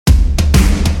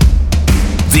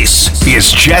This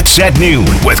is Jets at Noon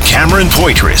with Cameron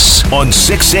Poitras on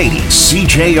 680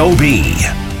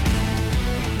 CJOB.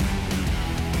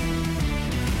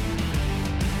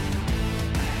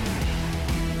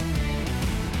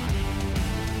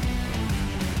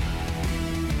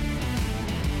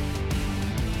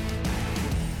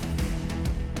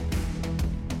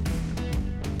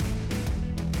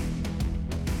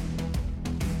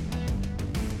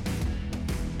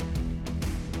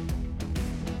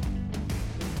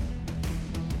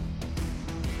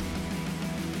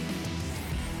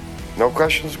 No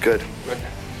questions? Good.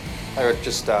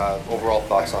 Just overall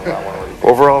thoughts on that one.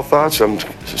 Overall thoughts? I'm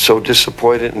so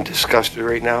disappointed and disgusted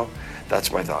right now.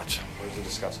 That's my thoughts. Where does the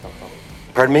disgust come from?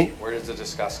 Pardon me? Where does the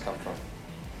disgust come from?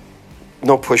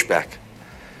 No pushback.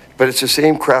 But it's the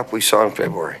same crap we saw in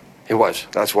February. It was.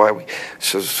 That's why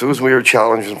so as soon as we were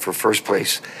challenging for first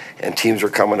place and teams were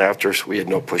coming after us, we had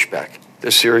no pushback.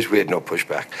 This series, we had no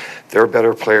pushback. Their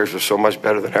better players were so much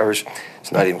better than ours,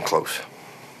 it's not even close.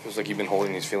 Feels like you've been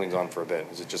holding these feelings on for a bit.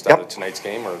 Is it just out of tonight's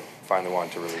game, or finally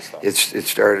wanting to release that? It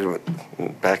started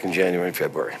back in January and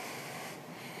February.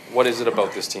 What is it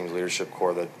about this team's leadership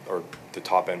core or the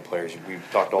top end players? We've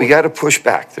talked all. We got to push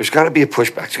back. There's got to be a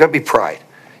pushback. There's got to be pride.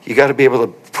 You got to be able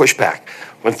to push back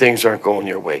when things aren't going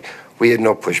your way. We had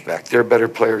no pushback. Their better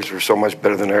players were so much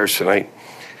better than ours tonight.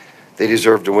 They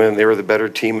deserved to win. They were the better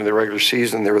team in the regular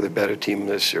season. They were the better team in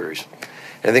this series.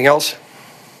 Anything else?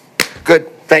 Good.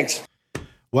 Thanks.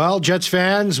 Well, Jets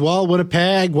fans, well,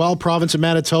 Winnipeg, well, province of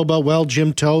Manitoba, well,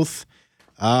 Jim Toth,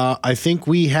 I think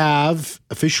we have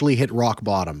officially hit rock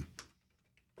bottom.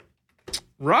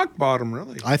 Rock bottom,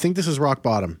 really? I think this is rock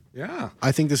bottom. Yeah.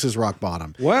 I think this is rock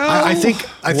bottom. Well, I think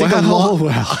I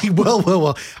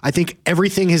think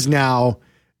everything has now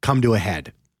come to a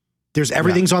head.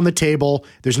 Everything's on the table.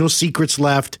 There's no secrets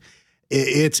left.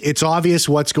 It's obvious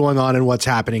what's going on and what's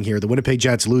happening here. The Winnipeg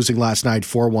Jets losing last night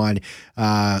 4-1,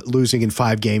 losing in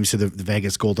 5 games to the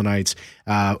Vegas Golden Knights.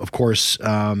 Of course,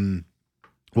 we'll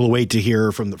wait to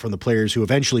hear from the players who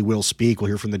eventually will speak. We'll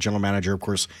hear from the general manager. Of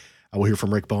course, we'll hear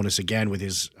from Rick Bowness again with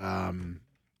his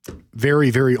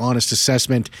very, very honest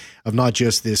assessment of not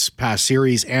just this past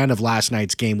series and of last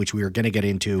night's game, which we are going to get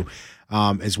into,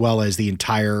 as well as the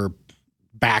entire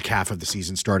back half of the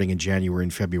season starting in January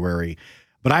and February.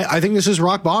 But I think this is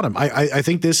rock bottom. I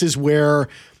think this is where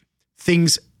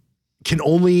things can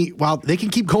only, they can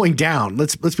keep going down.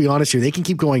 Let's be honest here. They can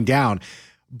keep going down,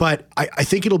 but I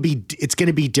think it's going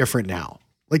to be different now.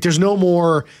 Like there's no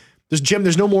more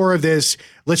of this.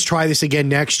 Let's try this again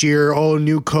next year. Oh,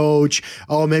 new coach.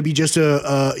 Oh, maybe just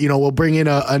we'll bring in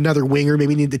another winger.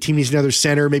 Maybe the team needs another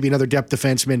center, maybe another depth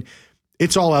defenseman.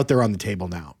 It's all out there on the table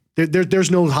now. There's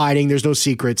no hiding. There's no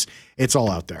secrets. It's all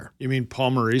out there. You mean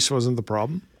Paul Maurice wasn't the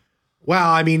problem? Well,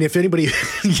 I mean, if anybody,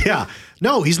 yeah.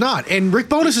 No, he's not. And Rick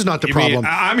Bowness is not the problem.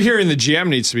 I'm hearing the GM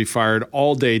needs to be fired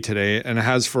all day today, and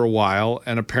has for a while.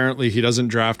 And apparently he doesn't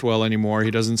draft well anymore.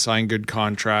 He doesn't sign good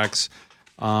contracts.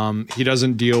 He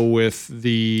doesn't deal with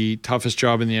the toughest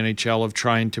job in the NHL of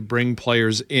trying to bring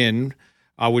players in,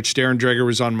 which Darren Dreger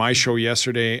was on my show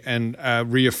yesterday and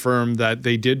reaffirmed that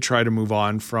they did try to move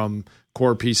on from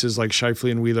core pieces like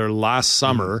Scheifele and Wheeler last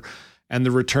summer, and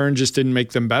the return just didn't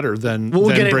make them better than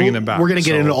bringing them back. We're going to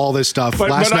get into all this stuff. Go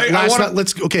ahead.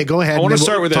 I want to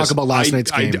start with talk this. About last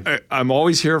night's game. I'm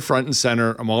always here front and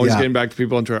center. I'm always getting back to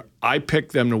people on Twitter. I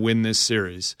picked them to win this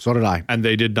series. So did I. And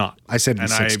they did not. I said in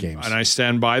 6 games. And I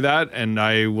stand by that, and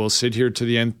I will sit here to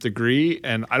the nth degree,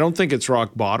 and I don't think it's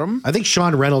rock bottom. I think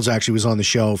Sean Reynolds actually was on the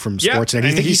show from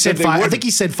Sportsnet. He said 5. I think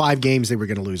he said 5 games they were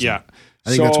going to lose. Yeah. Them. I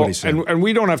think that's what he said. And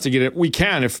we don't have to get it. We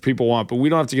can if people want, but we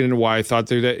don't have to get into why I thought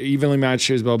they're evenly matched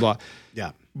series, blah, blah.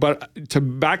 Yeah. But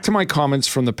back to my comments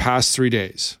from the past 3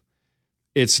 days,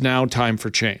 it's now time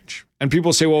for change. And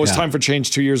people say, well, it was time for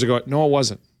change 2 years ago. No, it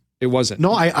wasn't. It wasn't.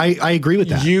 No, I agree with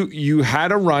that. You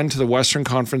had a run to the Western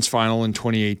Conference Final in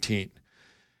 2018.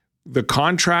 The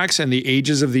contracts and the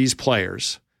ages of these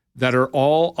players that are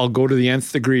all, I'll go to the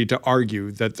nth degree to argue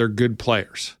that they're good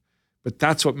players. But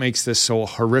that's what makes this so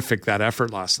horrific, that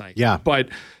effort last night. Yeah. But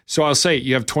so I'll say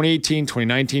you have 2018,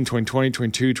 2019, 2020,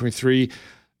 22, 23.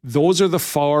 Those are the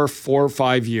 4 or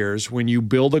 5 years when you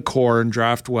build a core and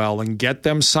draft well and get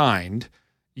them signed.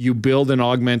 You build and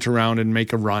augment around and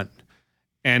make a run.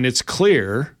 And it's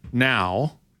clear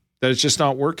now that it's just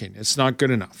not working. It's not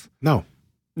good enough. No.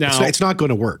 Now it's not going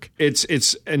to work.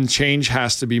 And change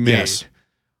has to be made. Yes.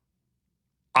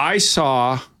 I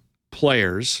saw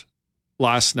players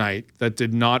last night that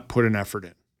did not put an effort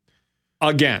in.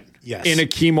 Again, yes, in a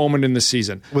key moment in the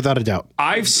season. Without a doubt.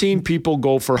 I've seen people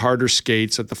go for harder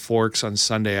skates at the Forks on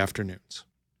Sunday afternoons.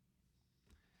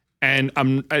 And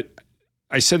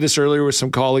I said this earlier with some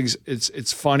colleagues.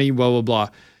 It's funny, blah, blah, blah.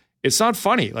 It's not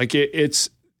funny. Like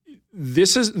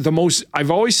this is the most, I've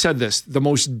always said this, the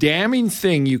most damning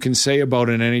thing you can say about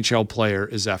an NHL player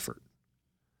is effort.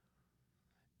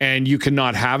 And you could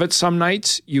not have it some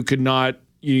nights. You could not,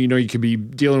 you could be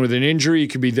dealing with an injury. You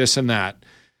could be this and that.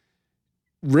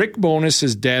 Rick Bowness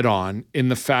is dead on in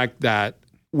the fact that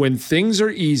when things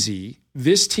are easy,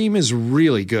 this team is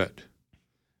really good.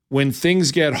 When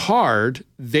things get hard,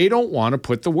 they don't want to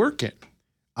put the work in.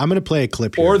 I'm going to play a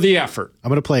clip here. Or the effort. I'm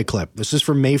going to play a clip. This is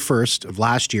from May 1st of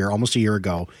last year, almost a year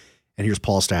ago. And here's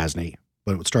Paul Stastny.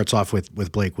 But it starts off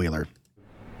with Blake Wheeler.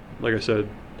 Like I said,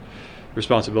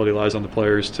 responsibility lies on the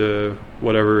players to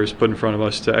whatever is put in front of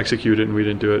us to execute it, and we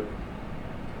didn't do it.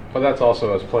 But that's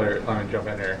also, as players, let me jump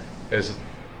in here, is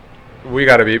we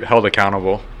got to be held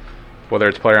accountable, whether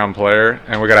it's player on player,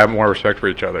 and we got to have more respect for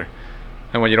each other.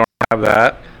 And when you don't have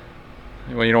that,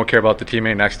 when you don't care about the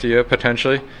teammate next to you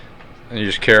potentially, and you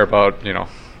just care about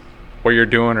what you're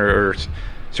doing or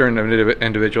certain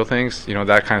individual things,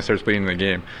 that kind of starts bleeding the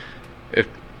game. If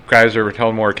guys are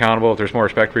held more accountable, if there's more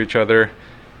respect for each other,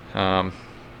 I'll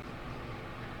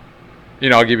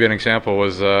give you an example.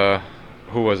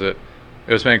 Who was it?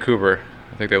 It was Vancouver.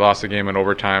 I think they lost the game in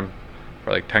overtime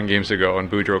for like 10 games ago, and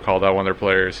Boudreau called out one of their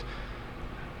players.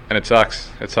 And it sucks.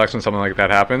 It sucks when something like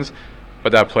that happens.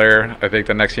 But that player, I think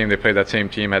the next game they played, that same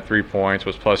team had 3 points,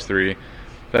 was +3.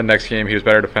 The next game he was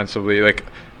better defensively. Like,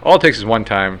 all it takes is one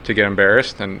time to get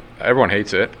embarrassed, and everyone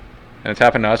hates it. And it's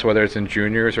happened to us, whether it's in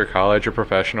juniors or college or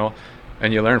professional,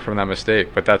 and you learn from that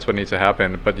mistake. But that's what needs to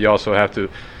happen. But you also have to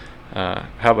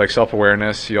have like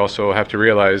self-awareness. You also have to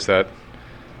realize that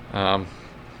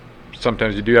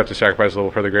sometimes you do have to sacrifice a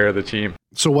little for the greater of the team.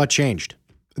 So what changed?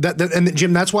 And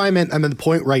Jim, that's why I'm at the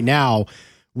point right now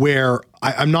where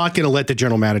I'm not going to let the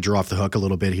general manager off the hook a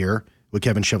little bit here with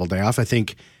Kevin Cheveldayoff. I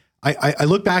think I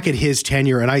look back at his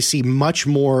tenure and I see much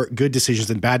more good decisions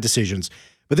than bad decisions.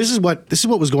 But this is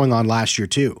what was going on last year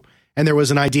too. And there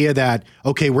was an idea that,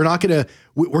 okay, we're going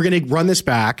to run this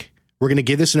back. We're going to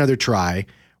give this another try.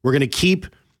 We're going to keep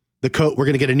we're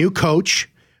going to get a new coach.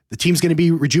 The team's going to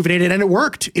be rejuvenated, and it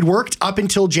worked. It worked up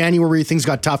until January. Things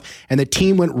got tough, and the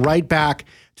team went right back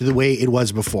to the way it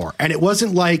was before. And it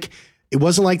wasn't like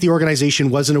the organization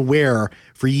wasn't aware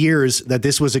for years that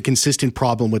this was a consistent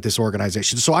problem with this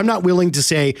organization. So I'm not willing to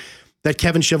say that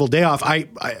Kevin Cheveldayoff,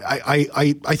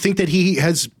 I think that he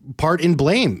has part in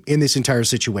blame in this entire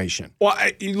situation. Well,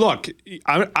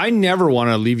 I never want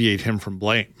to alleviate him from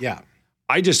blame. Yeah.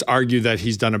 I just argue that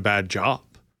he's done a bad job.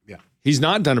 Yeah. He's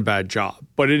not done a bad job,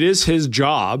 but it is his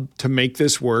job to make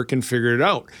this work and figure it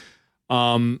out.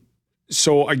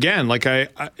 So again,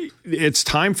 it's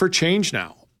time for change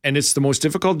now. And it's the most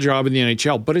difficult job in the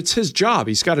NHL, but it's his job.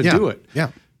 He's got to do it. Yeah.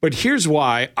 But here's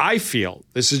why I feel,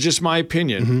 this is just my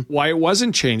opinion, why it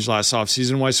wasn't changed last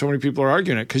offseason, why so many people are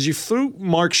arguing it. Because you threw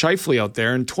Mark Scheifele out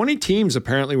there, and 20 teams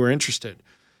apparently were interested.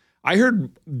 I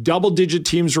heard double-digit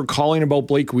teams were calling about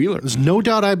Blake Wheeler. There's no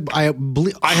doubt. I have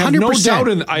no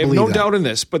doubt in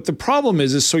this. But the problem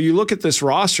is so you look at this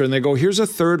roster and they go, here's a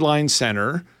third-line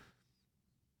center,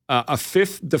 a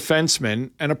fifth defenseman,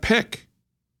 and a pick.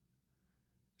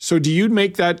 So do you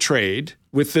make that trade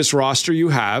with this roster you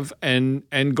have and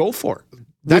go for it?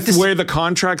 With where the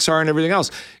contracts are and everything else.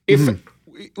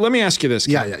 Let me ask you this.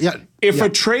 Yeah. If a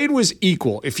trade was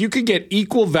equal, if you could get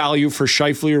equal value for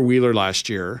Scheifele or Wheeler last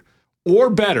year,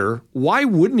 or better, why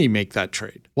wouldn't he make that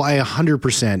trade? Well, I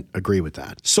 100% agree with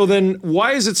that. So then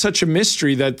why is it such a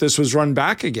mystery that this was run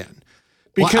back again?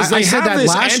 Because they have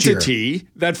this entity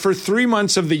that for 3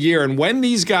 months of the year, and when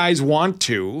these guys want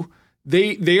to,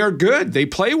 they are good. They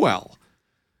play well.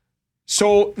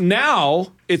 So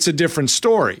now it's a different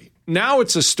story. Now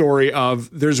it's a story of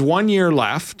there's 1 year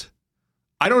left.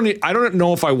 I don't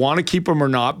know if I want to keep them or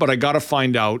not, but I got to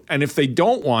find out. And if they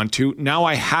don't want to, now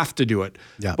I have to do it.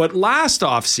 Yeah. But last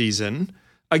offseason,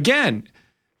 again,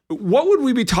 what would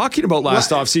we be talking about last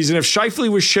offseason if Scheifele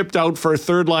was shipped out for a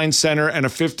third-line center and a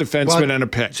fifth defenseman and a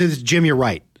pick? So, Jim, you're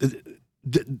right.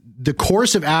 The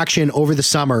course of action over the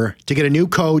summer to get a new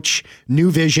coach, new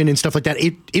vision, and stuff like that,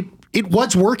 it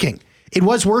was working. It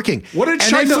was working. What did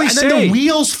Scheifele say? And then the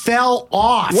wheels fell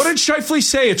off. What did Scheifele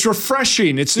say? It's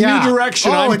refreshing. It's a new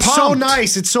direction. I'm it's pumped. So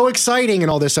nice. It's so exciting and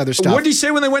all this other stuff. What did he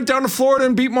say when they went down to Florida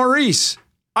and beat Maurice?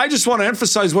 I just want to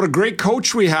emphasize what a great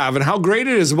coach we have and how great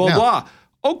it is, blah, blah.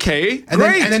 Okay,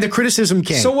 great. And then the criticism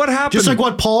came. So what happened? Just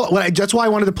like that's why I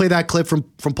wanted to play that clip from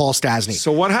Paul Stastny.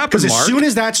 So what happened, Because as Mark? soon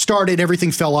as that started,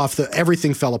 everything fell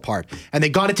apart. And they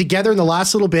got it together in the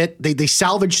last little bit. They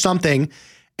salvaged something.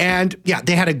 And yeah,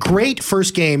 they had a great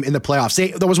first game in the playoffs.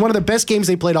 That was one of the best games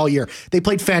they played all year. They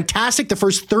played fantastic the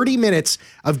first 30 minutes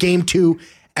of game 2,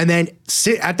 and then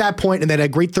sit at that point, and then a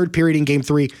great third period in game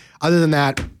 3. Other than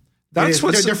that, they're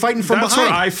fighting from behind. That's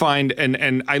what I find,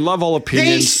 and I love all opinions.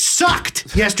 They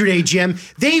sucked yesterday, Jim.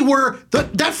 They were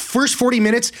that first 40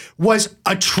 minutes was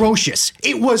atrocious.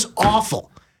 It was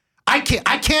awful. I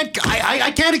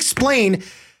can't explain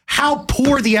how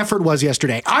poor the effort was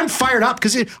yesterday. I'm fired up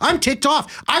because I'm ticked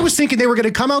off. I was thinking they were going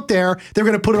to come out there, they were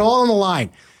going to put it all on the line.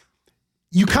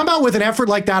 You come out with an effort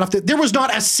like that. There was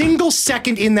not a single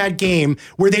second in that game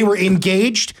where they were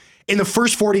engaged in the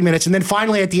first 40 minutes, and then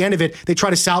finally at the end of it, they try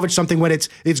to salvage something when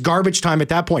it's garbage time at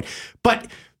that point. But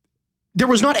there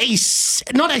was not a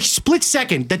split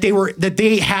second that they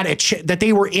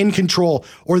were in control,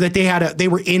 or that they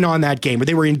were in on that game, or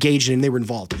they were engaged and they were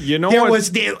involved. You know,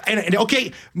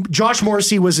 okay, Josh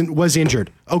Morrissey was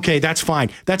injured. Okay, that's fine.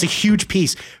 That's a huge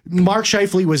piece. Mark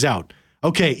Scheifele was out.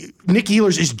 Okay, Nick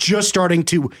Ehlers is just starting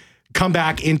to come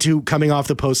back into coming off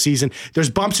the postseason. There's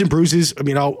bumps and bruises.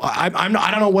 I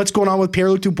don't know what's going on with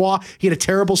Pierre-Luc Dubois. He had a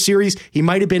terrible series. He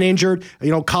might have been injured.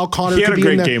 Kyle Connor. He had a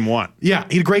great game 1. Yeah,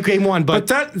 he had a great game 1. But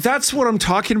that's what I'm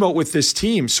talking about with this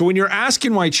team. So when you're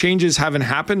asking why changes haven't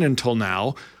happened until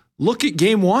now, look at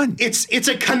game 1. It's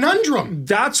a conundrum.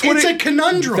 It's a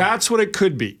conundrum. That's what it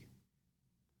could be.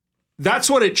 That's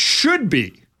what it should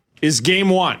be, is game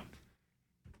 1.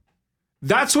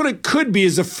 That's what it could be,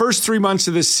 is the first 3 months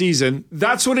of this season.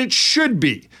 That's what it should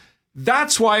be.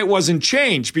 That's why it wasn't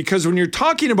changed, because when you're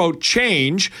talking about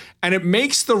change and it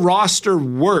makes the roster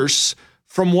worse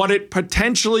from what it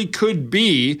potentially could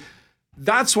be,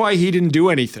 that's why he didn't do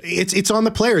anything. It's on the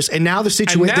players. And now the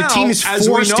situation, the team is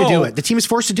forced to do it. The team is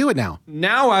forced to do it now.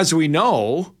 Now, as we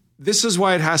know, this is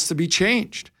why it has to be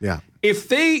changed. Yeah. If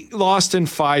they lost in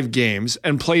 5 games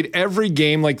and played every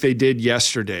game like they did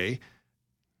yesterday,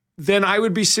 then I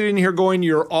would be sitting here going,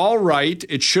 you're all right.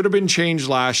 It should have been changed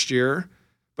last year,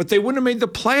 but they wouldn't have made the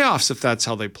playoffs if that's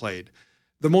how they played.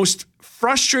 The most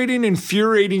frustrating,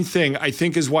 infuriating thing, I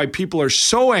think, is why people are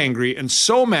so angry and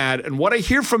so mad. And what I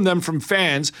hear from them, from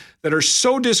fans that are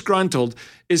so disgruntled,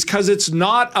 is because it's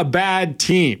not a bad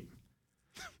team.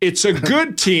 It's a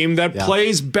good team that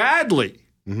plays badly.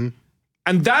 Mm-hmm.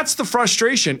 And that's the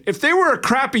frustration. If they were a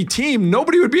crappy team,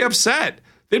 nobody would be upset.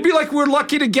 They'd be like, we're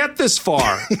lucky to get this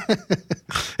far.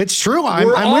 It's true. I'm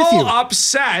with you. We're all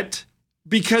upset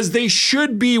because they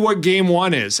should be what game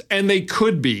 1 is, and they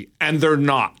could be, and they're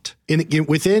not.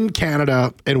 Within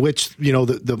Canada, in which,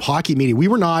 the hockey media, we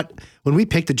were not, when we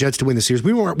picked the Jets to win the series,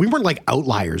 we weren't like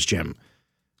outliers, Jim.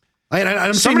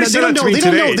 I'm saying they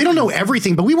don't know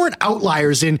everything, but we weren't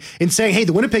outliers in saying, hey,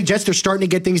 the Winnipeg Jets, they're starting to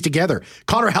get things together.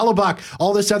 Connor Hellebuck,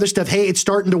 all this other stuff. Hey, it's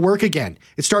starting to work again.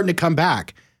 It's starting to come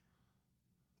back.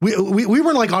 We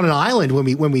weren't like on an island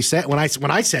when you said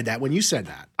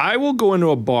that. I will go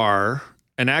into a bar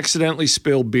and accidentally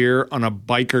spill beer on a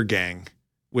biker gang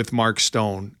with Mark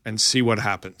Stone and see what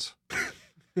happens.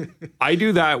 I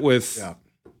do that with,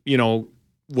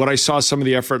 what I saw some of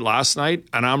the effort last night,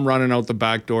 and I'm running out the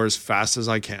back door as fast as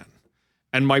I can.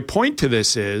 And my point to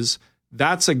this is,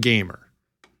 that's a gamer.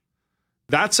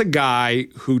 That's a guy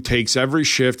who takes every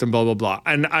shift and blah, blah, blah.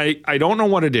 And I don't know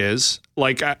what it is,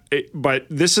 but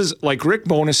this is, like Rick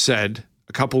Bowness said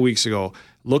a couple weeks ago,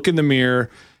 look in the mirror.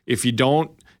 If you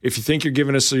think you're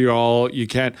giving us your all, you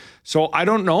can't. So I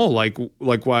don't know, like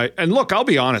why. And look, I'll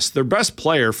be honest, their best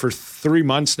player for 3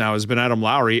 months now has been Adam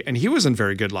Lowry, and he wasn't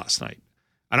very good last night.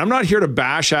 And I'm not here to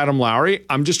bash Adam Lowry.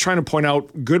 I'm just trying to point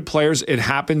out good players. It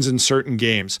happens in certain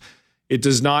games. It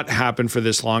does not happen for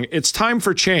this long. It's time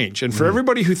for change. And for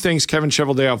everybody who thinks Kevin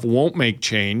Cheveldayoff won't make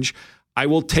change, I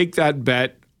will take that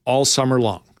bet all summer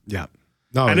long. Yeah.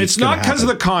 No, and it's not because of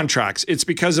the contracts. It's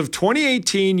because of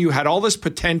 2018, you had all this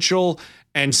potential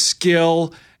and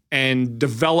skill and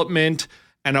development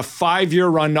and a 5-year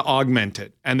run to augment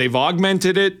it. And they've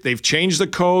augmented it. They've changed the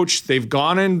coach. They've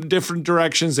gone in different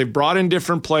directions. They've brought in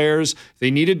different players.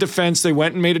 They needed defense. They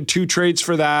went and made 2 trades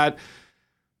for that.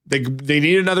 They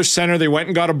needed another center. They went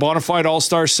and got a bona fide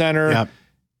all-star center. Yep.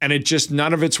 And it just,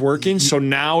 none of it's working. So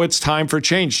now it's time for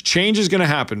change. Change is going to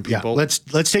happen, people. Yeah,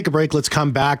 let's take a break. Let's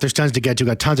come back. There's tons to get to.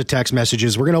 Got tons of text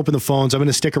messages. We're going to open the phones. I'm going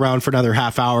to stick around for another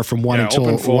half hour from 1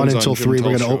 until 3.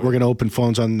 We're going to open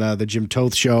phones on the Jim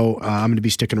Toth show. I'm going to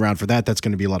be sticking around for that. That's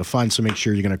going to be a lot of fun. So make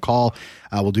sure you're going to call.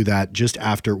 We'll do that just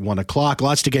after 1 o'clock.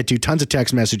 Lots to get to. Tons of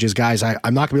text messages, guys. I'm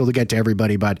not going to be able to get to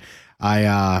everybody, but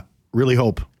I really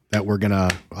hope that we're going to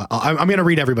I'm going to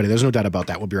read everybody. There's no doubt about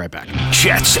that. We'll be right back.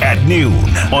 Jets at noon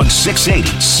on 680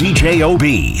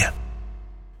 CJOB.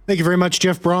 Thank you very much,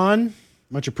 Jeff Braun.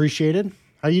 Much appreciated.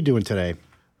 How you doing today?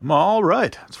 I'm all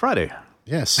right. It's Friday.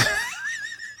 Yes.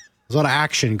 There's a lot of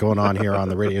action going on here on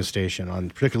the radio station,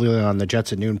 particularly on the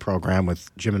Jets at Noon program with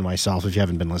Jim and myself, if you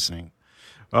haven't been listening.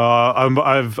 I'm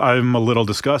a little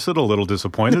disgusted, a little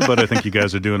disappointed, but I think you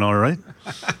guys are doing all right.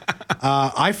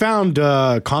 I found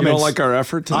comments. You don't like our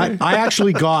effort today? I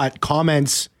actually got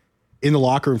comments in the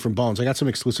locker room from Bones. I got some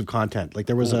exclusive content. Like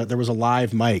there was a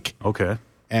live mic. Okay.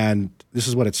 And this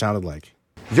is what it sounded like.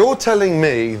 You're telling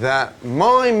me that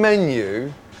my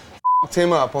menu f***ed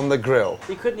him up on the grill.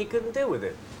 He couldn't deal with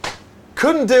it.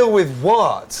 Couldn't deal with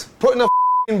what? Putting a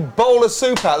f***ing bowl of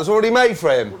soup out that's already made for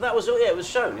him. Well, that was it was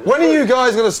shown. When are you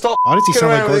guys going to stop Honestly, f***ing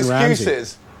around like with Gordon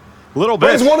excuses? A little bit.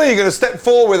 When's one of you going to step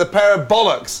forward with a pair of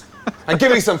bollocks and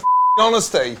give me some f***ing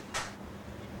honesty?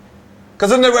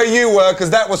 Because I don't know where you were, because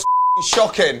that was f***ing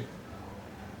shocking.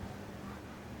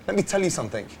 Let me tell you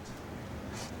something.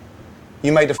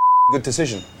 You made a f***ing good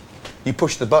decision. You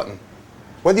pushed the button.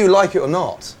 Whether you like it or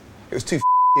not, it was too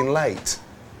f***ing late.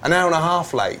 An hour and a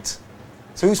half late.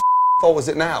 So whose f***ing fault was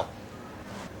it now?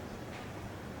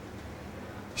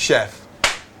 Chef,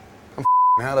 I'm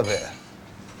f***ing out of here.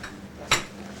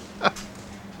 F***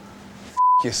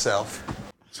 yourself.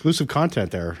 Exclusive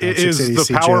content there. Is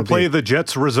the power play the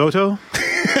Jets risotto?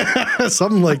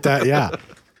 Something like that, yeah.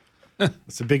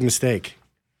 It's a big mistake.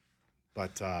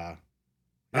 But,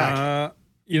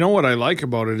 you know what I like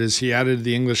about it is he added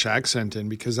the English accent in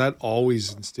because that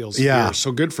always instills fear.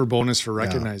 So good for Bonus for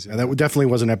recognizing that. That definitely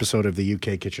was an episode of the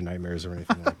UK Kitchen Nightmares or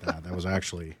anything like that. That was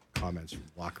actually comments from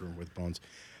Locker Room with Bones.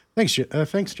 Thanks,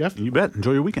 Jeff. You bet.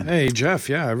 Enjoy your weekend. Hey, Jeff.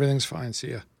 Yeah, everything's fine.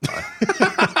 See ya.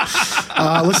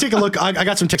 Let's take a look. I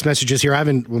got some text messages here.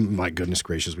 My goodness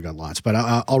gracious, we got lots. But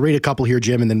I'll read a couple here,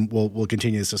 Jim, and then we'll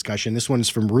continue this discussion. This one is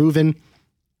from Reuven.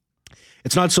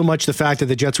 It's not so much the fact that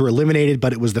the Jets were eliminated,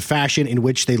 but it was the fashion in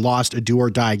which they lost a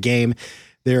do-or-die game.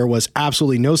 There was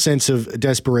absolutely no sense of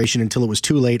desperation until it was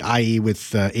too late, i.e.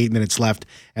 with 8 minutes left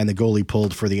and the goalie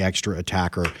pulled for the extra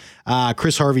attacker.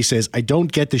 Chris Harvey says, I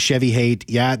don't get the Chevy hate.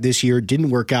 Yeah, this year didn't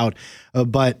work out,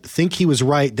 but think he was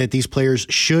right that these players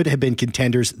should have been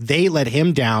contenders. They let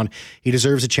him down. He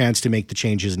deserves a chance to make the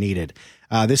changes needed.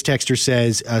 This texter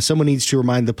says, someone needs to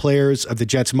remind the players of the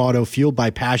Jets' motto, fueled by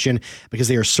passion, because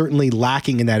they are certainly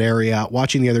lacking in that area,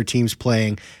 watching the other teams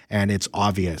playing, and it's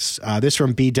obvious. This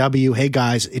from BW, hey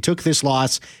guys, it took this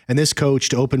loss and this coach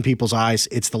to open people's eyes.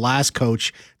 It's the last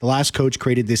coach. The last coach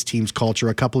created this team's culture.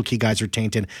 A couple of key guys are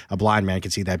tainted. A blind man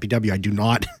can see that. BW, I do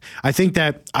not. I think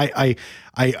that I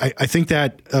think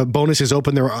that Bonus has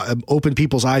opened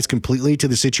people's eyes completely to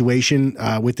the situation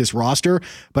with this roster,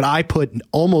 but I put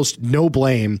almost no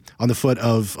blame on the foot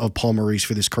of Paul Maurice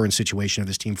for this current situation of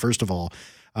this team. First of all,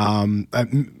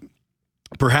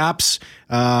 perhaps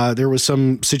there was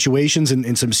some situations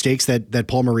and some mistakes that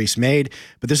Paul Maurice made,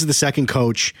 but this is the second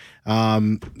coach,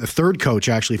 the third coach,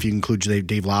 actually, if you include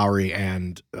Dave Lowry.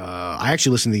 And I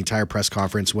actually listened to the entire press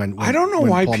conference when I don't know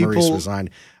why Paul people Maurice resigned.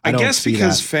 I guess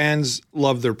because fans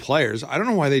love their players. I don't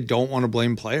know why they don't want to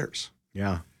blame players.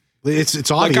 Yeah. It's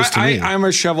obvious to me. I'm a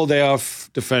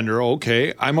Cheveldayoff defender.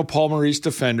 Okay. I'm a Paul Maurice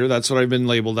defender. That's what I've been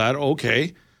labeled at.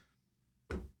 Okay.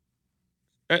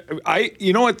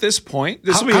 You know, at this point,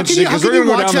 this will be interesting because we're going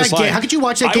to go down this line. How could you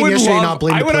watch that game yesterday and not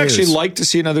blame the players? I would actually like to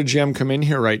see another GM come in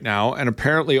here right now, and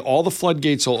apparently all the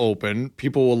floodgates will open.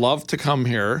 People will love to come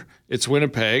here. It's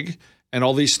Winnipeg, and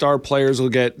all these star players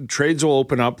trades will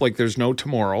open up like there's no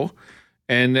tomorrow,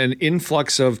 and an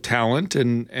influx of talent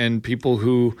and people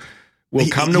who will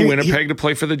come to Winnipeg to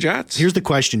play for the Jets. Here's the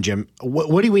question, Jim.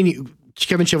 What do we need?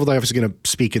 Kevin Cheveldayoff is going to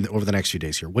speak over the next few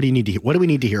days here. What do you need to hear? What do we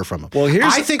need to hear from him? Well,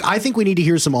 I think we need to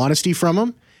hear some honesty from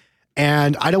him,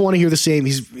 and I don't want to hear the same.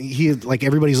 He like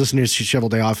everybody's listening to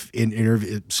Cheveldayoff in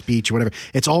interview, speech or whatever.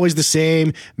 It's always the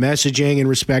same messaging and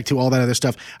respect to all that other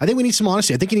stuff. I think we need some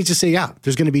honesty. I think he needs to say, yeah,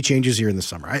 there's going to be changes here in the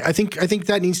summer. I think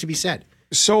that needs to be said.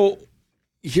 So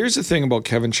here's the thing about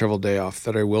Kevin Cheveldayoff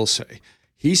that I will say.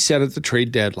 He said at the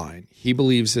trade deadline he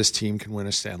believes this team can win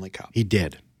a Stanley Cup. He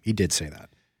did say that.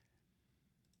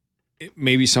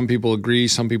 Maybe some people agree,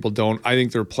 some people don't. I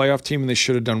think they're a playoff team and they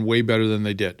should have done way better than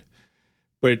they did.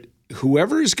 But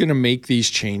whoever is going to make these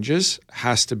changes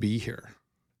has to be here.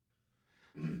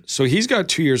 So he's got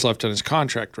 2 years left on his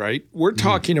contract, right? We're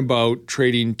talking about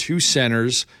trading 2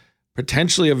 centers,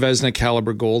 potentially a Vezina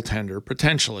caliber goaltender,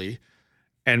 potentially,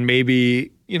 and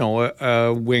maybe,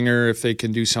 a winger if they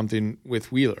can do something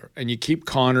with Wheeler. And you keep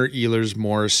Connor, Ehlers,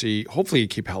 Morrissey. Hopefully you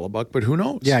keep Hellebuck, but who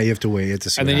knows? Yeah, you have to wait to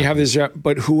see. And then you have this.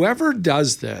 But whoever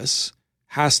does this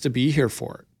has to be here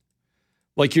for it.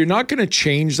 Like, you're not going to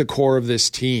change the core of this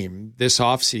team this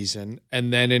offseason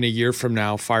and then in a year from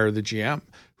now fire the GM.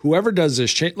 whoever does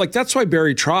this change, like that's why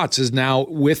Barry Trotz is now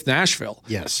with Nashville.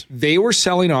 Yes. They were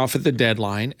selling off at the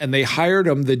deadline and they hired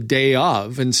him the day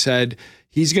of and said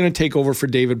he's going to take over for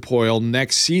David Poile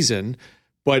next season,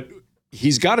 but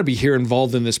he's got to be here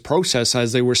involved in this process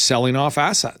as they were selling off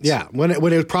assets. Yeah, when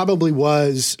it probably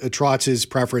was Trotz's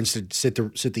preference to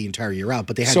sit the entire year out,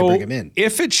 but they had to bring him in.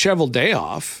 If it's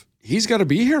Cheveldayoff, he's got to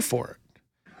be here for it.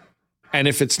 And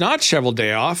if it's not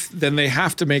Cheveldayoff, then they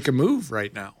have to make a move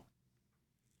right now.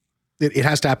 It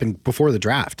has to happen before the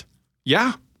draft.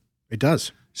 Yeah. It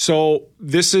does. So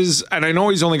this is, and I know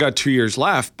he's only got 2 years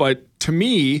left, but to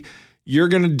me, you're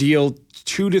going to deal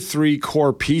 2 to 3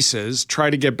 core pieces, try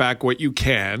to get back what you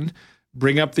can,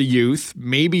 bring up the youth,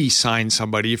 maybe sign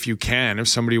somebody if you can, if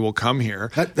somebody will come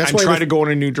here, and try to go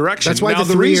in a new direction. That's why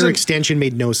the 3-year extension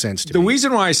made no sense to me. The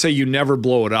reason why I say you never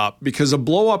blow it up, because a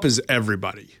blow up is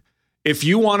everybody. If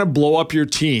you want to blow up your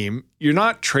team, you're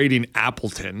not trading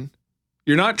Appleton.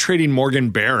 You're not trading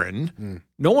Morgan Barron.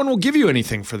 No one will give you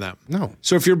anything for them. No.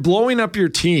 So if you're blowing up your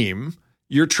team,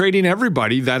 you're trading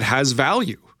everybody that has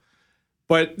value.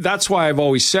 But that's why I've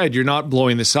always said you're not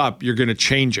blowing this up. You're going to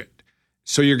change it.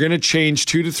 So you're going to change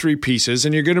 2 to 3 pieces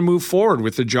and you're going to move forward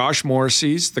with the Josh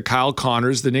Morrisseys, the Kyle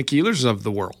Connors, the Nick Ehlers of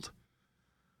the world.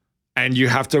 And you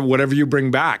have to, whatever you bring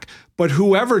back. But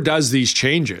whoever does these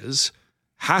changes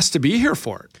has to be here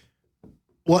for it.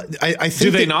 Well, I think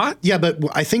do they not? Yeah, but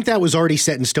I think that was already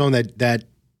set in stone that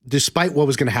despite what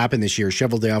was going to happen this year,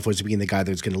 Cheveldayoff was being the guy that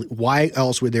was going to. Why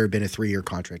else would there have been a 3-year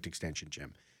contract extension,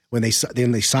 Jim? When they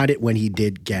signed it, when he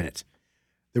did get it,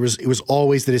 it was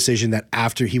always the decision that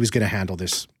after he was going to handle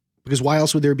this. Because why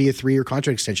else would there be a 3-year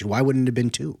contract extension? Why wouldn't it have been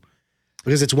 2?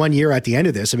 Because it's 1 year at the end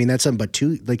of this. I mean, that's something but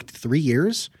 3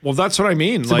 years. Well, that's what I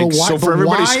mean. So for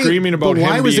everybody screaming about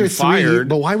him being fired,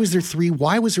 but why was there 3?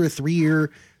 Why was there a 3-year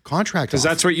contract? Because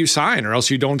that's what you sign, or else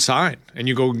you don't sign, and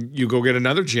you go get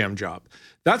another GM job.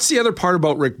 That's the other part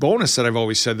about Rick Bowness that I've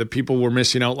always said that people were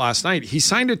missing out last night. He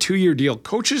signed a 2-year deal.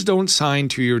 Coaches don't sign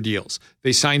 2-year deals.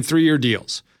 They sign 3-year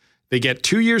deals. They get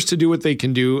 2 years to do what they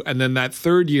can do, and then that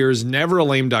third year is never a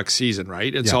lame duck season,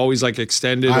 right? It's always like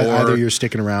extended. Either you're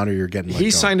sticking around or you're getting let go.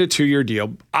 He signed a 2-year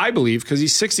deal, I believe, because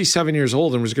he's 67 years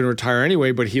old and was going to retire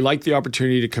anyway, but he liked the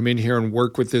opportunity to come in here and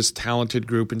work with this talented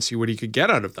group and see what he could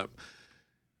get out of them.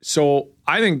 So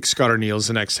I think Scott Arniel is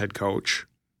the next head coach.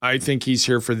 I think he's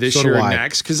here for this year and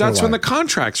next, because that's when the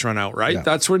contracts run out, right? Yeah.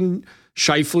 That's when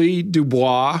Scheifele,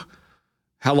 Dubois,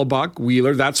 Hellebuck,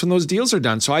 Wheeler, that's when those deals are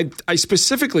done. So I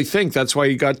specifically think that's why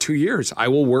he got 2 years. I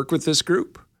will work with this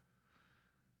group.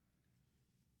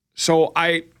 So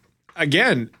I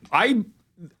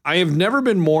have never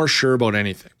been more sure about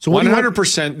anything. So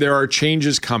 100% there are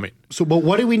changes coming. So, but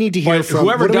what do we need to hear from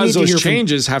whoever does those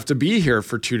changes have to be here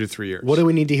for 2 to 3 years? What do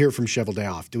we need to hear from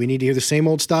Cheveldayoff? Do we need to hear the same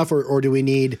old stuff, or do we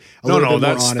need a little bit more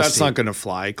honesty? That's not going to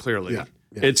fly. Clearly, yeah.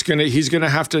 He's going to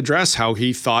have to address how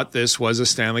he thought this was a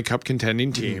Stanley Cup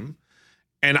contending team.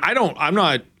 And I'm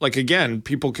not like, again,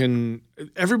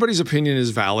 everybody's opinion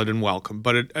is valid and welcome,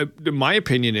 but my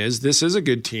opinion is this is a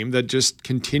good team that just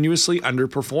continuously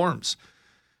underperforms.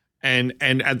 And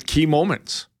at key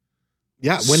moments.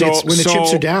 Yeah, when the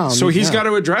chips are down. So he's got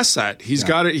to address that.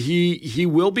 He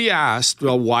will be asked,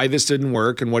 well, why this didn't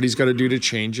work and what he's got to do to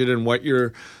change it and what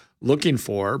you're looking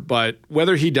for. But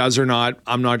whether he does or not,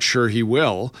 I'm not sure he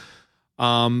will.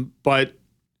 But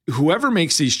whoever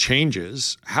makes these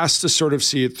changes has to sort of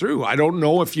see it through. I don't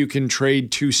know if you can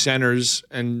trade 2 centers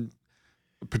and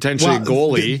potentially a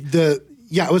goalie.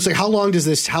 It was like, how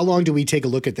long do we take a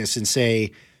look at this and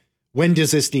say, when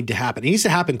does this need to happen? It needs to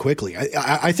happen quickly.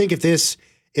 I think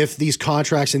if these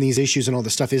contracts and these issues and all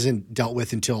this stuff isn't dealt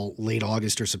with until late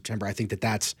August or September, I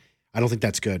don't think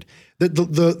that's good.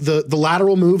 The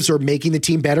lateral moves are making the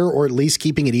team better or at least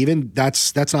keeping it even.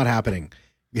 That's not happening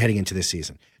heading into this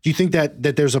season. Do you think that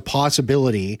there's a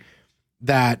possibility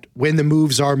that when the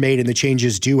moves are made and the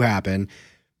changes do happen,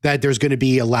 that there's going to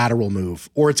be a lateral move,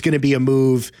 or it's going to be a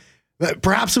move?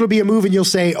 Perhaps it'll be a move and you'll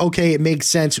say, okay, it makes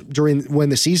sense when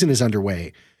the season is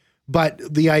underway. But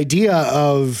the idea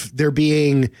of there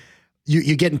being,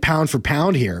 you getting pound for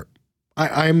pound here,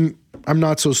 I'm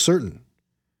not so certain.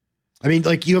 I mean,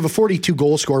 like, you have a 42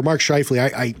 goal scorer, Mark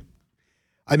Scheifele.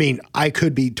 I mean, I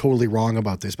could be totally wrong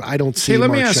about this, but I don't see. Let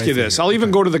me ask you this. I'll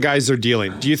even go to the guys they're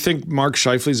dealing. Do you think Mark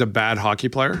Scheifele's a bad hockey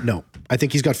player? No. I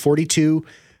think he's got 42.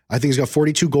 I think he's got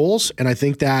 42 goals, and I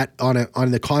think that on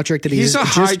the contract that he's a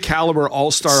high caliber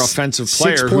all-star offensive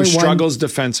player who struggles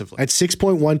defensively. At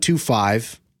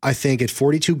 6.125, I think at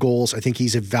 42 goals, I think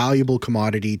he's a valuable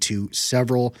commodity to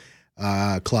several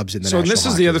clubs in the National Hockey League. So this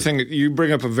is the other thing. You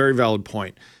bring up a very valid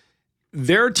point.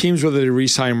 There are teams, whether they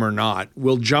re-sign him or not,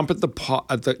 will jump at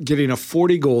the getting a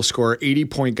 40-goal scorer,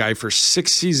 80-point guy for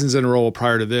 6 seasons in a row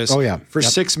prior to this. Oh, yeah. For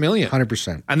 $6 million.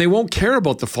 100%. And they won't care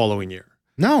about the following year.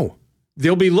 No.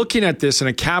 They'll be looking at this in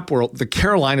a cap world, the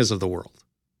Carolinas of the world.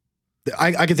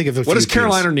 I can think of a few What does teams.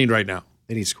 Carolina need right now?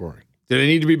 They need scoring. Do they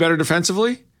need to be better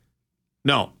defensively?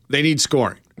 No, they need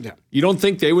scoring. Yeah. You don't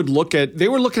think they would look at, they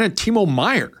were looking at Timo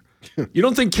Meier. You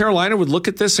don't think Carolina would look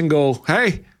at this and go,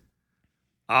 hey,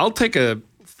 I'll take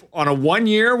on a 1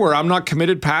 year where I'm not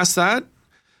committed past that?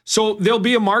 So there'll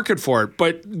be a market for it.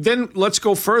 But then let's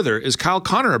go further. Is Kyle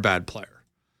Connor a bad player?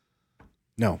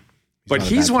 No. But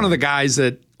he's one of the guys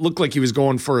that looked like he was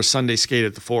going for a Sunday skate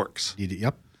at the Forks.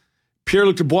 Yep.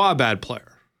 Pierre-Luc Dubois, a bad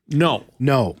player? No.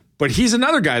 No. But he's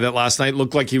another guy that last night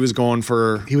looked like he was going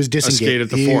for a skate at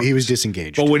the Forks. He was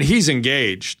disengaged. But when he's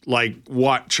engaged, like,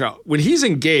 watch out. When he's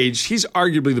engaged, he's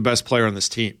arguably the best player on this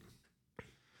team.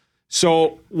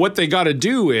 So what they got to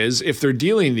do is, if they're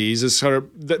dealing these, is sort of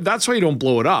that's why you don't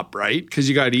blow it up, right? Because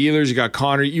you got Ehlers, you got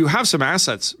Connor, you have some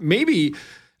assets. Maybe,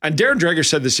 and Darren Dreger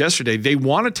said this yesterday, they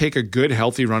want to take a good,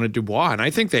 healthy run at Dubois, and I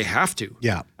think they have to.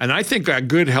 Yeah. And I think a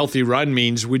good, healthy run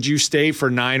means, would you stay for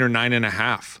 9 or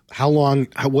 9.5? How long?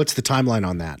 What's the timeline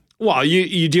on that? Well,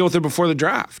 you deal with it before the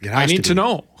draft. I need to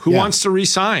know who wants to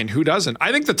re-sign, who doesn't.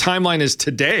 I think the timeline is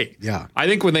today. Yeah. I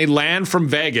think when they land from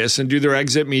Vegas and do their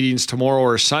exit meetings tomorrow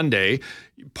or Sunday,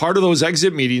 part of those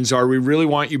exit meetings are, we really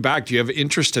want you back. Do you have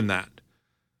interest in that?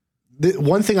 The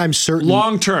one thing I'm certain...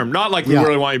 Long term, not like we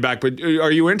really want you back, but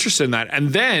are you interested in that? And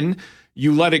then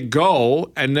you let it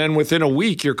go, and then within a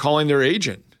week, you're calling their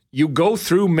agent. You go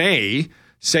through May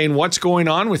saying, what's going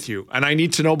on with you? And I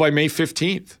need to know by May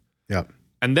 15th. Yeah.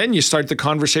 And then you start the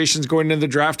conversations going into the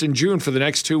draft in June for the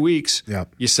next 2 weeks. Yeah.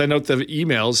 You send out the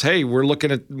emails. Hey, we're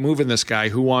looking at moving this guy.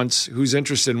 Who's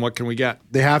interested in what can we get?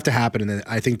 They have to happen. And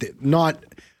I think that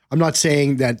I'm not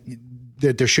saying that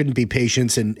there shouldn't be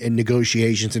patience and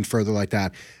negotiations and further like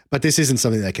that, but this isn't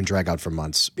something that can drag out for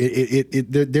months.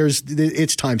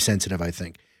 It's time sensitive. I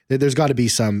think there's got to be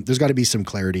some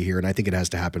clarity here. And I think it has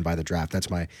to happen by the draft. That's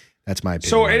my opinion.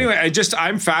 So anyway,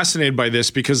 I'm fascinated by this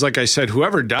because, like I said,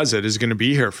 whoever does it is going to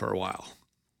be here for a while.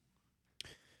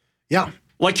 Yeah.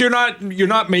 Like you're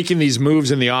not making these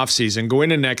moves in the offseason, go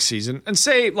into next season and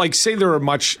say they're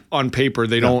much on paper.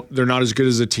 They're not as good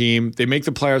as a team. They make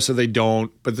the playoffs or they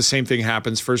don't, but the same thing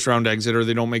happens, first round exit or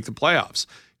they don't make the playoffs.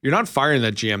 You're not firing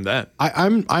that GM then.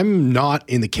 I'm not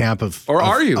in the camp of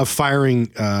firing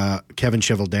Kevin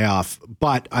Cheveldayoff,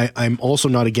 but I'm also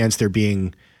not against there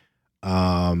being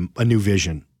a new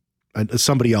vision,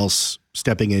 somebody else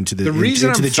stepping into the reason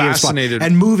into I'm the GM fascinated spot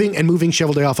and moving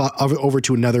Cheveldayoff over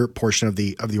to another portion of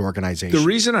the organization. The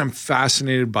reason I'm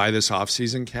fascinated by this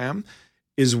offseason, Cam,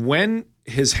 is when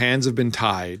his hands have been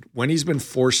tied, when he's been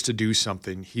forced to do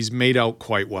something, he's made out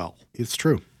quite well. It's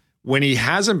true. When he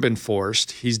hasn't been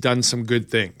forced, he's done some good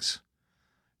things.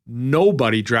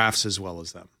 Nobody drafts as well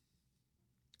as them.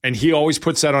 And he always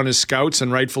puts that on his scouts,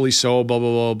 and rightfully so, blah,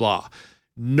 blah, blah, blah.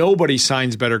 Nobody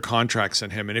signs better contracts than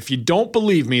him. And if you don't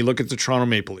believe me, look at the Toronto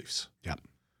Maple Leafs. Yep.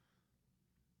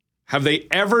 Have they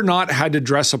ever not had to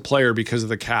dress a player because of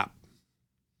the cap?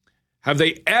 Have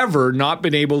they ever not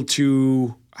been able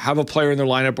to have a player in their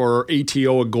lineup or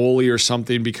ATO a goalie or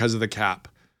something because of the cap?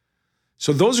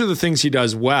 So those are the things he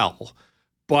does well.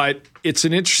 But it's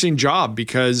an interesting job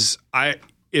because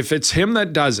if it's him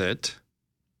that does it,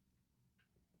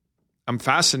 I'm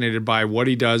fascinated by what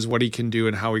he does, what he can do,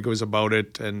 and how he goes about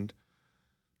it.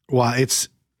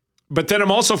 But then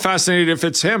I'm also fascinated if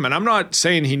it's him. And I'm not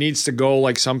saying he needs to go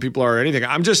like some people are or anything.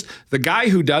 I'm just, the guy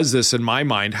who does this, in my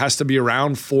mind, has to be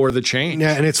around for the change.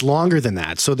 Yeah, and it's longer than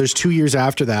that. So there's 2 years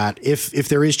after that. If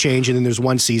there is change, and then there's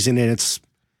one season, and it's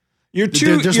you're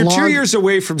 2 years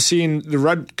away from seeing the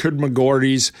Rutger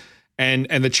McGortys and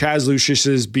the Chaz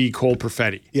Lucius's be Cole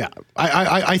Perfetti. Yeah,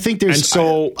 I think there's... And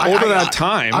so over that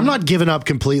time... I'm not giving up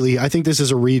completely. I think this is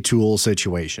a retool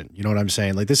situation. You know what I'm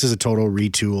saying? Like, this is a total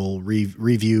retool,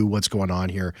 review what's going on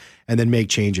here, and then make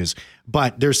changes.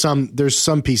 But there's some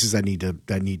pieces there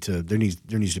needs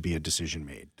to be a decision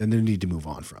made, and they need to move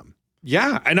on from.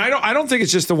 Yeah, and I don't think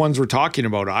it's just the ones we're talking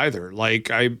about either. Like,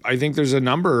 I think there's a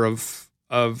number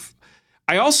of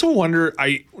I also wonder,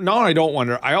 I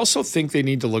also think they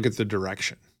need to look at the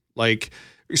direction. Like,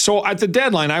 so at the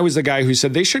deadline, I was the guy who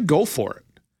said they should go for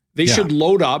it. They should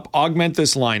load up, augment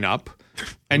this lineup,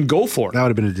 and go for it. That would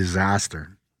have been a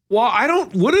disaster. Well,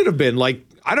 would it have been like,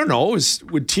 I don't know,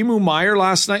 would Timo Meier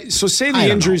last night? So say the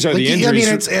injuries are the injuries.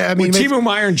 Would Timo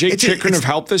Meier and Jake Chychrun have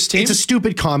helped this team? It's a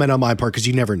stupid comment on my part because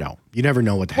you never know. You never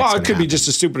know what the heck's Well, it could happen. be just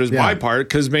as stupid as my part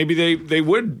because maybe they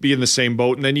would be in the same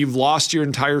boat and then you've lost your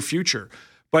entire future.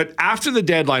 But after the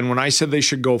deadline, when I said they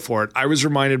should go for it, I was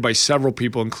reminded by several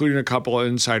people, including a couple of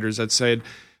insiders, that said,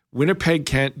 Winnipeg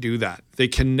can't do that. They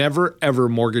can never, ever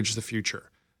mortgage the future.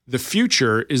 The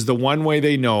future is the one way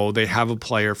they know they have a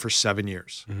player for 7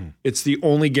 years. Mm-hmm. It's the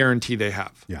only guarantee they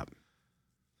have. Yeah.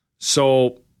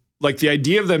 So, like, the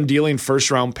idea of them dealing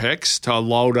first-round picks to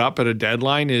load up at a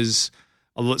deadline is,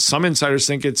 some insiders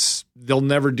think they'll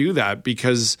never do that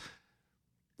because,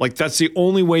 like, that's the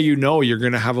only way you know you're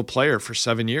going to have a player for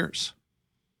 7 years.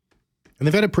 And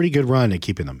they've had a pretty good run at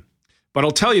keeping them. But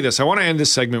I'll tell you this. I want to end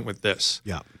this segment with this.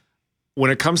 Yeah. When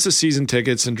it comes to season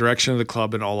tickets and direction of the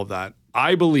club and all of that,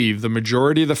 I believe the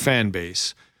majority of the fan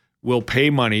base will pay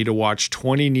money to watch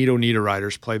 20 Nito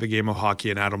Riders play the game of hockey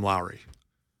in Adam Lowry.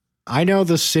 I know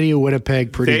the city of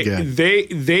Winnipeg pretty good.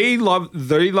 They love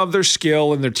their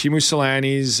skill and their Teemu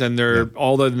Selanis and their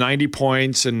all the 90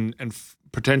 points and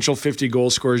potential 50 goal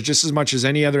scorers just as much as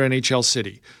any other NHL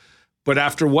city. But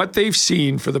after what they've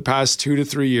seen for the past 2 to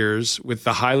 3 years with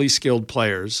the highly skilled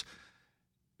players,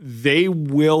 they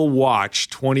will watch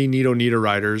 20 Nito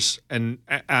Riders and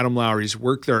Adam Lowry's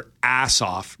work their ass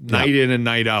off night in and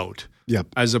night out. Yep.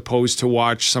 As opposed to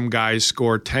watch some guys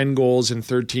score 10 goals in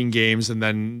 13 games and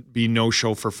then be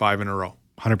no-show for 5 in a row.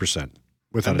 100%.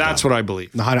 And that's what I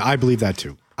believe. No, I believe that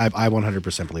too. I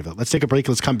 100% believe that. Let's take a break.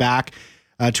 Let's come back.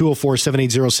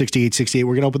 204-780-6868.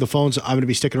 We're going to open the phones. I'm going to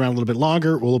be sticking around a little bit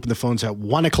longer. We'll open the phones at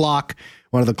 1 o'clock,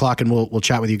 and we'll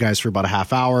chat with you guys for about a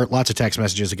half hour. Lots of text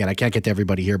messages. Again, I can't get to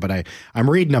everybody here, but I'm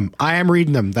reading them. I am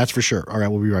reading them. That's for sure. All right,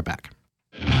 we'll be right back.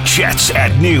 Jets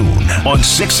at noon on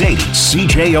 680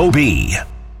 CJOB.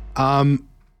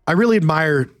 I really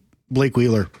admire Blake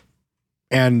Wheeler,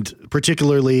 and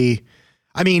particularly,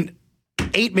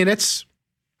 8 minutes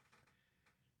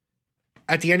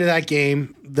at the end of that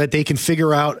game that they can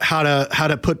figure out how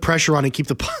to put pressure on and keep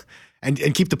the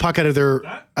and keep the puck out of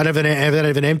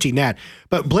an empty net.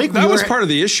 But Blake Wheeler, that was part of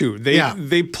the issue.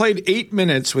 They played 8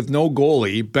 minutes with no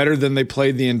goalie better than they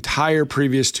played the entire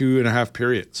previous 2.5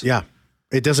 periods. Yeah.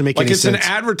 It doesn't make any sense. It's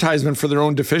an advertisement for their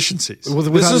own deficiencies.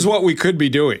 This is what we could be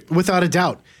doing. Without a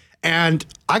doubt. And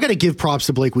I got to give props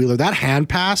to Blake Wheeler. That hand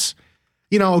pass,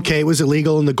 it was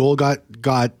illegal and the goal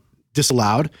got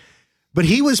disallowed. But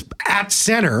he was at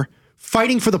center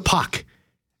fighting for the puck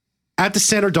at the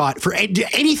center dot for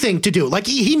anything to do. Like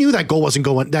he knew that goal wasn't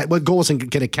going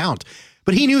to count.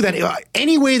 But he knew that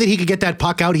any way that he could get that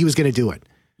puck out, he was going to do it.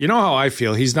 You know how I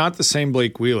feel? He's not the same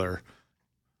Blake Wheeler,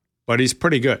 but he's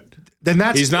pretty good.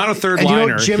 He's not a third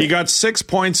liner. He got 6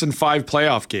 points in 5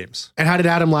 playoff games. And how did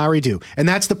Adam Lowry do? And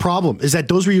that's the problem, is that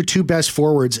those were your two best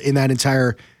forwards in that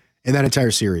entire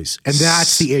series. And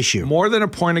that's the issue. More than a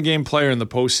point a game player in the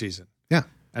postseason. Yeah.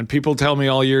 And people tell me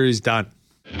all year he's done.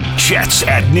 Jets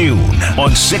at noon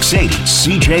on 680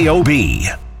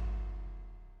 CJOB.